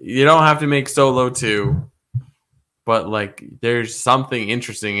 you don't have to make Solo 2, but like there's something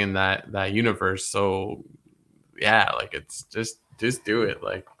interesting in that universe. So yeah, like it's just do it.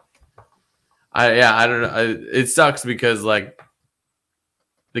 Like I don't know. It sucks because like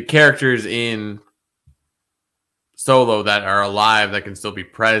the characters in Solo that are alive that can still be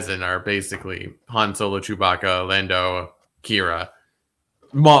present are basically Han Solo, Chewbacca, Lando, Kira,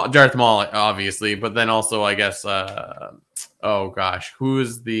 Darth Maul, obviously, but then also I guess who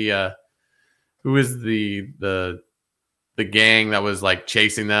is the gang that was like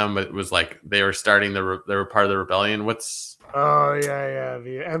chasing them, but it was like they were starting they were part of the rebellion. What's the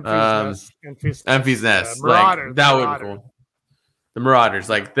Enfys Nest. Marauders, like that would be cool. The Marauders,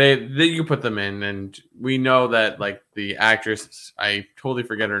 like they you put them in, and we know that like the actress, I totally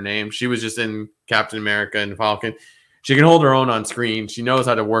forget her name. She was just in Captain America and Falcon. She can hold her own on screen. She knows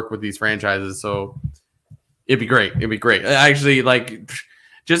how to work with these franchises, so it'd be great. It'd be great. Actually, like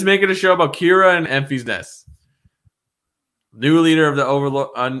just make it a show about Kira and Enfys Nest, new leader of the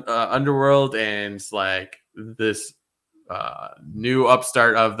underworld, and like this new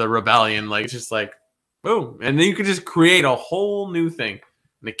upstart of the rebellion. Like it's just like. Boom. And then you could just create a whole new thing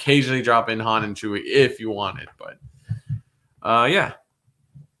and occasionally drop in Han and Chewie if you wanted. But, yeah.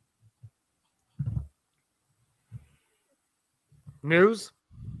 News.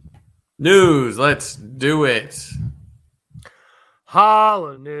 Let's do it.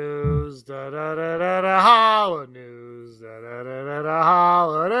 Holo News. Da, da, da, da, da, Holo News. Da, da, da, da, da,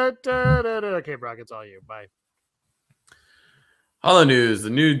 Holo, da, da, da, da. Okay, Brock, it's all you. Bye. Holo News,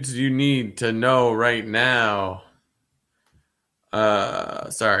 the news you need to know right now.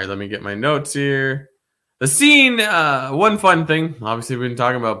 Sorry, let me get my notes here. The scene, one fun thing, obviously we've been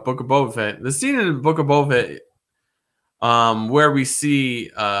talking about Book of Boba Fett. The scene in the Book of Boba Fett, where we see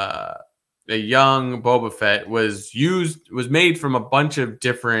a young Boba Fett was made from a bunch of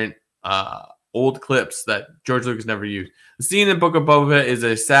different old clips that George Lucas never used. The scene in Book of Boba Fett is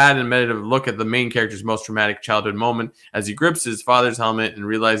a sad and meditative look at the main character's most traumatic childhood moment as he grips his father's helmet and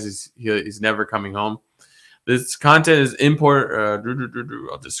realizes he's never coming home. This content is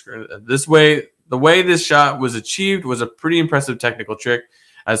I'll describe it this way. The way this shot was achieved was a pretty impressive technical trick,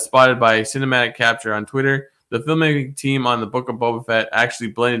 as spotted by Cinematic Capture on Twitter. The filmmaking team on the Book of Boba Fett actually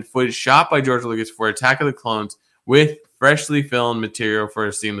blended footage shot by George Lucas for Attack of the Clones with freshly filmed material for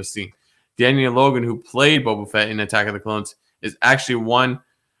a seamless scene. Daniel Logan, who played Boba Fett in Attack of the Clones, is actually one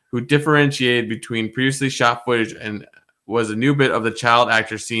who differentiated between previously shot footage and was a new bit of the child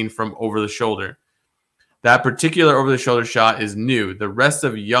actor scene from Over the Shoulder. That particular Over the Shoulder shot is new. The rest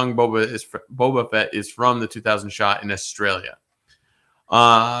of young Boba Fett is from the 2000 shot in Australia.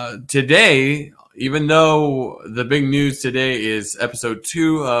 Today, even though the big news today is episode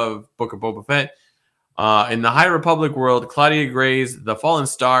 2 of Book of Boba Fett, in the High Republic world, Claudia Gray's The Fallen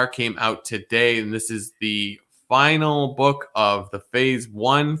Star came out today, and this is the final book of the Phase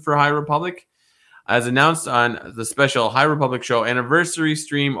 1 for High Republic. As announced on the special High Republic Show anniversary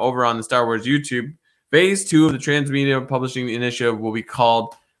stream over on the Star Wars YouTube, Phase 2 of the Transmedia Publishing Initiative will be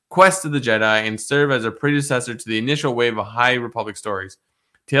called Quest of the Jedi and serve as a predecessor to the initial wave of High Republic stories.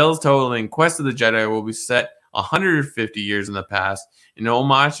 Tales totaling Quest of the Jedi will be set 150 years in the past, in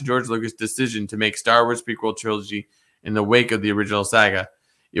homage to George Lucas' decision to make Star Wars prequel trilogy in the wake of the original saga.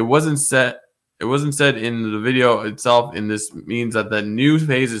 It wasn't said in the video itself, and this means that the new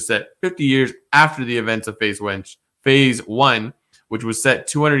phase is set 50 years after the events of Phase 1, which was set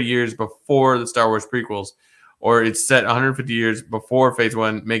 200 years before the Star Wars prequels, or it's set 150 years before Phase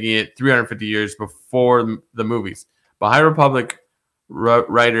 1, making it 350 years before the movies. But High Republic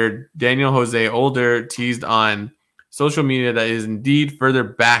writer Daniel Jose Older teased on social media that is indeed further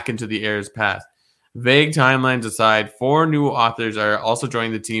back into the era's past. Vague timelines aside, 4 new authors are also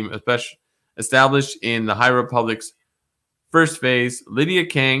joining the team, established in the High Republic's first phase: Lydia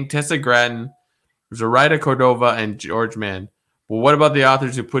Kang, Tessa Gratton, Zoraida Cordova, and George Mann. Well, what about the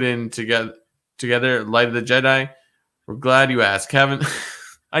authors who put in together Light of the Jedi? We're glad you asked, Kevin.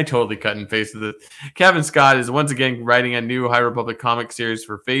 I totally cut and pasted this. Kevin Scott is once again writing a new High Republic comic series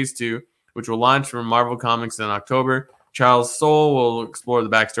for Phase 2, which will launch from Marvel Comics in October. Charles Soule will explore the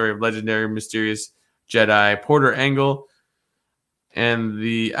backstory of legendary mysterious Jedi Porter Engle. And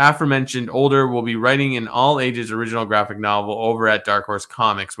the aforementioned Older will be writing an all-ages original graphic novel over at Dark Horse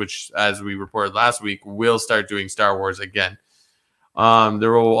Comics, which, as we reported last week, will start doing Star Wars again.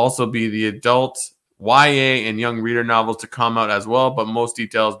 There will also be the adult YA and young reader novels to come out as well, but most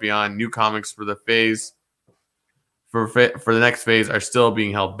details beyond new comics for the phase for the next phase are still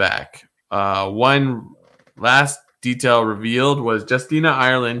being held back. One last detail revealed was Justina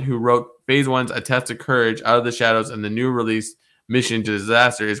Ireland, who wrote Phase 1's A Test of Courage, Out of the Shadows, and the new release Mission to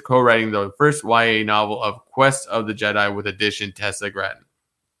Disaster, is co-writing the first YA novel of Quest of the Jedi with addition Tessa Gratton.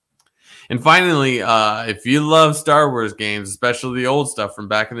 And finally, if you love Star Wars games, especially the old stuff from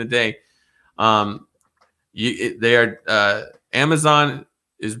back in the day, Amazon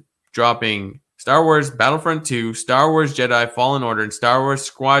is dropping Star Wars Battlefront 2, Star Wars Jedi Fallen Order, and Star Wars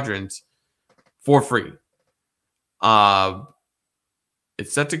Squadrons for free.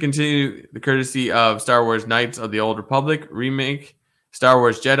 It's set to continue the courtesy of Star Wars Knights of the Old Republic remake, Star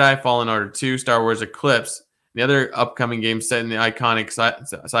Wars Jedi Fallen Order 2, Star Wars Eclipse, and the other upcoming games set in the iconic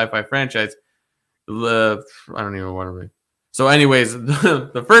sci-fi franchise. I don't even want to read. So anyways,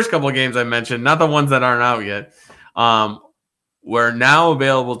 the first couple of games I mentioned, not the ones that aren't out yet, were now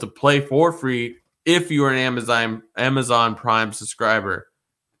available to play for free if you are an Amazon Prime subscriber,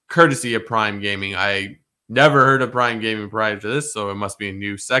 courtesy of Prime Gaming. I never heard of Prime Gaming prior to this, so it must be a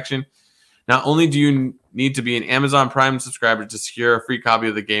new section. Not only do you need to be an Amazon Prime subscriber to secure a free copy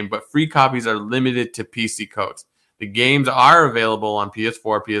of the game, but free copies are limited to PC codes. The games are available on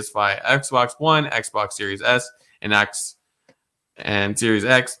PS4, PS5, Xbox One, Xbox Series S, and X, and Series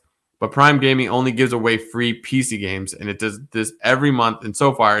X. But Prime Gaming only gives away free PC games, and it does this every month. And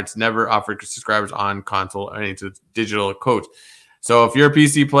so far, it's never offered subscribers on console or any digital codes. So if you're a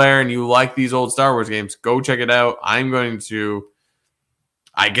PC player and you like these old Star Wars games, go check it out. I'm going to,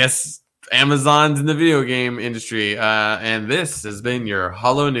 I guess, Amazon's in the video game industry. And this has been your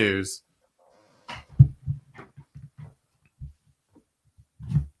Holo News.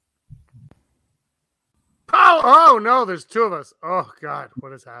 Oh no, there's two of us. Oh God,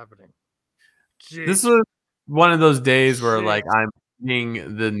 what is happening? Jeez. This was one of those days where like I'm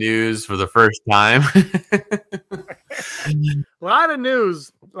reading the news for the first time. A lot of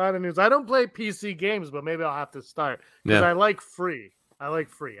news. I don't play PC games, but maybe I'll have to start because I like free.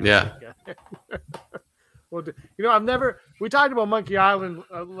 Yeah. Well, I've never. We talked about Monkey Island.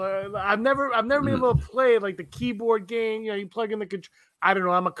 I've never been able to play like the keyboard game. You plug in the. I don't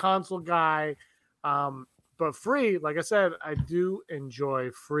know. I'm a console guy, but free. Like I said, I do enjoy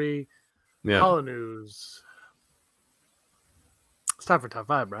free. Holo News. It's time for top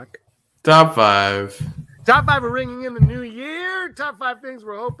 5, Brock. Top 5. Top 5 are ringing in the new year. Top 5 things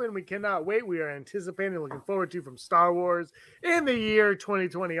we're hoping. We cannot wait. We are anticipating and looking forward to from Star Wars in the year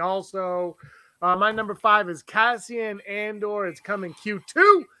 2020 also. My number 5 is Cassian Andor. It's coming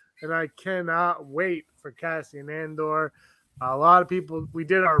Q2, and I cannot wait for Cassian Andor. A lot of people, we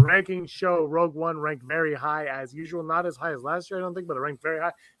did our ranking show. Rogue One ranked very high as usual. Not as high as last year, I don't think, but it ranked very high.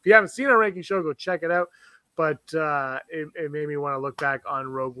 If you haven't seen our ranking show, go check it out. But it made me want to look back on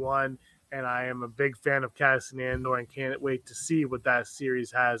Rogue One. And I am a big fan of Cassian Andor and can't wait to see what that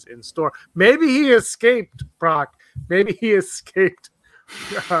series has in store. Maybe he escaped, Brock. Maybe he escaped.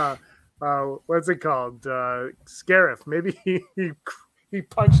 What's it called? Scarif. Maybe he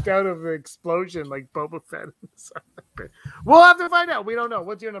punched out of the explosion like Boba Fett. We'll have to find out. We don't know.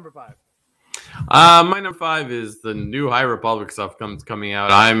 What's your number 5? My number 5 is the new High Republic stuff coming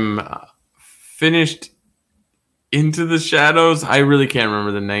out. I'm finished Into the Shadows. I really can't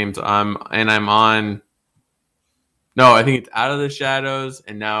remember the names. I'm on. No, I think it's Out of the Shadows,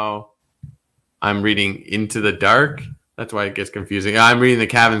 and now I'm reading Into the Dark. That's why it gets confusing. I'm reading the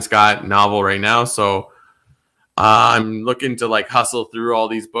Kevin Scott novel right now, so I'm looking to like hustle through all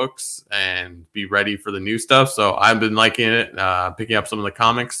these books and be ready for the new stuff. So I've been liking it, picking up some of the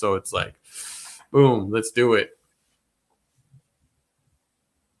comics. So it's like, boom, let's do it.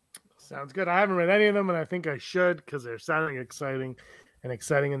 Sounds good. I haven't read any of them, and I think I should because they're sounding exciting. And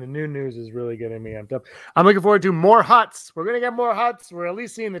the new news is really getting me amped up. I'm looking forward to more Hutts. We're going to get more Hutts. We're at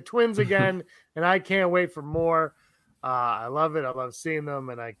least seeing the twins again, and I can't wait for more. I love it. I love seeing them,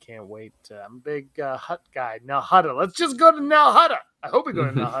 and I can't wait. I'm a big Hutt guy. Nal Hutta. Let's just go to Nal Hutta. I hope we go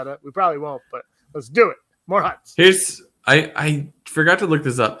to Nal Hutta. We probably won't, but let's do it. More Hutts. I forgot to look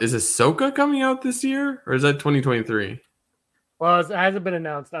this up. Is Ahsoka coming out this year, or is that 2023? Well, it hasn't been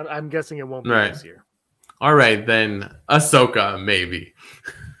announced. I'm guessing it won't be this year. All right, then Ahsoka maybe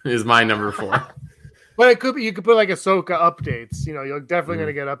is my number 4. But it could be. You could put like Ahsoka updates. You're definitely going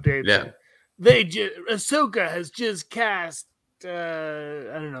to get updates. Yeah. Ahsoka has just cast. I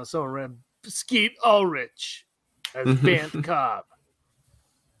don't know. Someone Skeet Ulrich as Bant Cobb.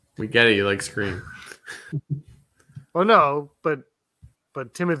 We get it. You like Scream. Well, no, but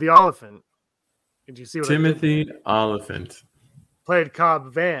Timothy Olyphant. Did you see what Timothy Olyphant played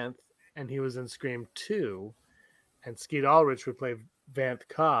Cobb Vanth, and he was in Scream 2, and Skeet Ulrich would play Vanth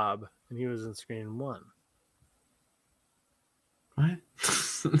Cobb, and he was in Scream 1. What?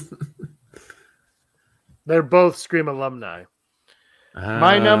 They're both Scream alumni.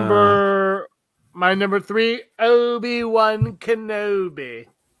 My number 3, Obi-Wan Kenobi.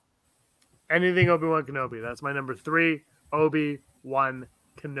 Anything Obi-Wan Kenobi. That's my number 3, Obi-Wan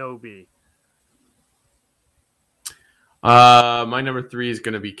Kenobi. My number 3 is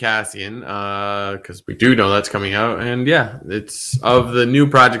going to be Cassian, because we do know that's coming out, and yeah, it's of the new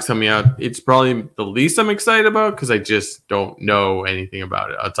projects coming out. It's probably the least I'm excited about because I just don't know anything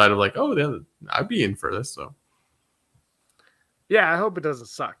about it outside of like, oh, I'd be in for this. So yeah, I hope it doesn't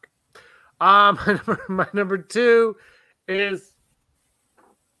suck. My number 2 is.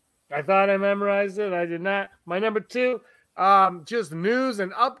 I thought I memorized it. I did not. My number 2. Just news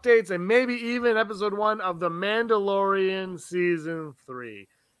and updates, and maybe even episode 1 of The Mandalorian season 3.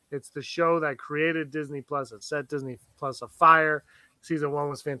 It's the show that created Disney Plus. It set Disney Plus afire. Season 1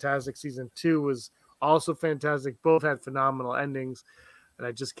 was fantastic. Season 2 was also fantastic. Both had phenomenal endings, and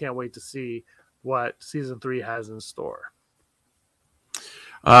I just can't wait to see what season 3 has in store.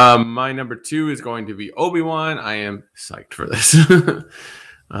 My number 2 is going to be Obi-Wan. I am psyched for this.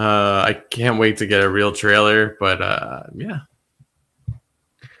 I can't wait to get a real trailer, but yeah.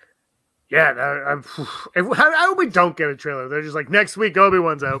 Yeah, how we don't get a trailer? They're just like, next week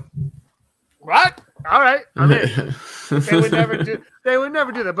Obi-Wan's out. What? All right, I'm in. They would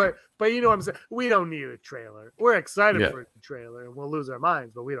never do that. But you know what I'm saying? We don't need a trailer. We're excited for a trailer, and we'll lose our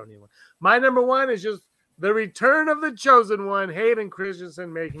minds, but we don't need one. My number 1 is just the return of the chosen one, Hayden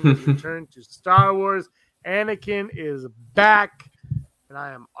Christensen, making his return to Star Wars. Anakin is back. And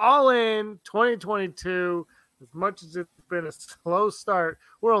I am all in 2022. As much as it's been a slow start,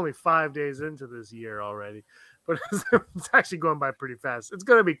 we're only 5 days into this year already. But it's actually going by pretty fast. It's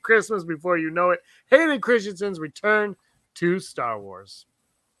going to be Christmas before you know it. Hayden Christensen's return to Star Wars.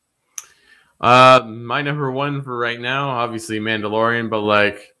 My number 1 for right now, obviously Mandalorian, but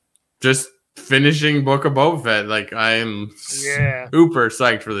like just finishing Book of Boba Fett. Like I am super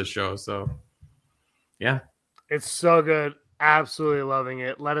psyched for this show. So yeah. It's so good. Absolutely loving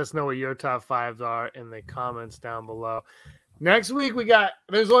it. Let us know what your top 5s are in the comments down below. Next week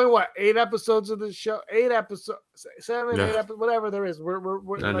there's only 8 episodes of this show. 8 episodes, 7, 8 episodes, whatever there is. We're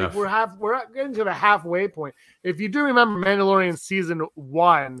getting to the halfway point. If you do remember, Mandalorian season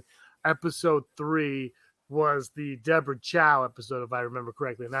 1, episode 3 was the Deborah Chow episode, if I remember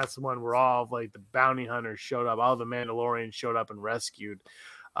correctly, and that's the one where all of like the bounty hunters showed up, all the Mandalorians showed up and rescued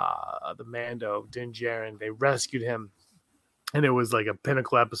the Mando Din Djarin. They rescued him. And it was like a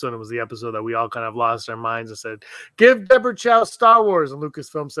pinnacle episode. It was the episode that we all kind of lost our minds and said, give Deborah Chow Star Wars. And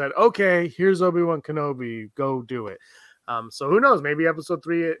Lucasfilm said, okay, here's Obi-Wan Kenobi. Go do it. So who knows? Maybe episode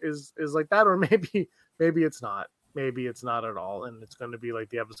 3 is like that, or maybe it's not. Maybe it's not at all. And it's going to be like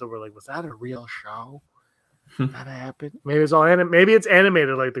the episode where like, was that a real show? That happened? Maybe it's all maybe it's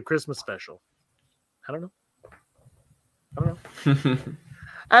animated like the Christmas special. I don't know.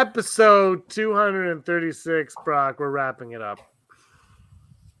 Episode 236, Brock. We're wrapping it up.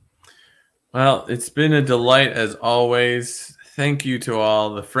 Well, it's been a delight as always. Thank you to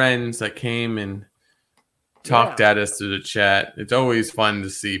all the friends that came and talked at us through the chat. It's always fun to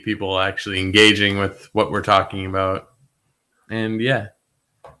see people actually engaging with what we're talking about. And yeah,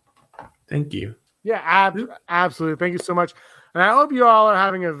 thank you. Yeah, absolutely. Thank you so much. And I hope you all are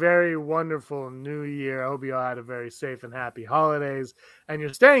having a very wonderful new year. I hope you all had a very safe and happy holidays. And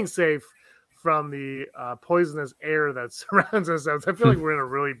you're staying safe from the poisonous air that surrounds us. I feel like we're in a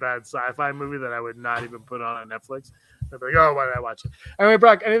really bad sci-fi movie that I would not even put on Netflix. I'd be like, oh, why did I watch it? Anyway,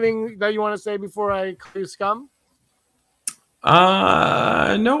 Brock, anything that you want to say before I clear scum?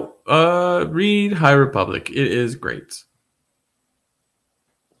 No. Read High Republic. It is great.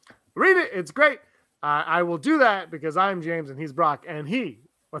 Read it. It's great. I will do that because I'm James and he's Brock. And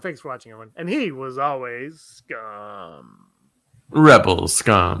thanks for watching, everyone. And he was always scum. Rebel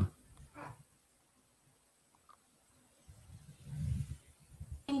scum.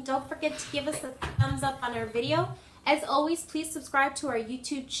 And don't forget to give us a thumbs up on our video. As always, please subscribe to our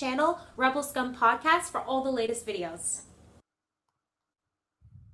YouTube channel, Rebel Scum Podcast, for all the latest videos.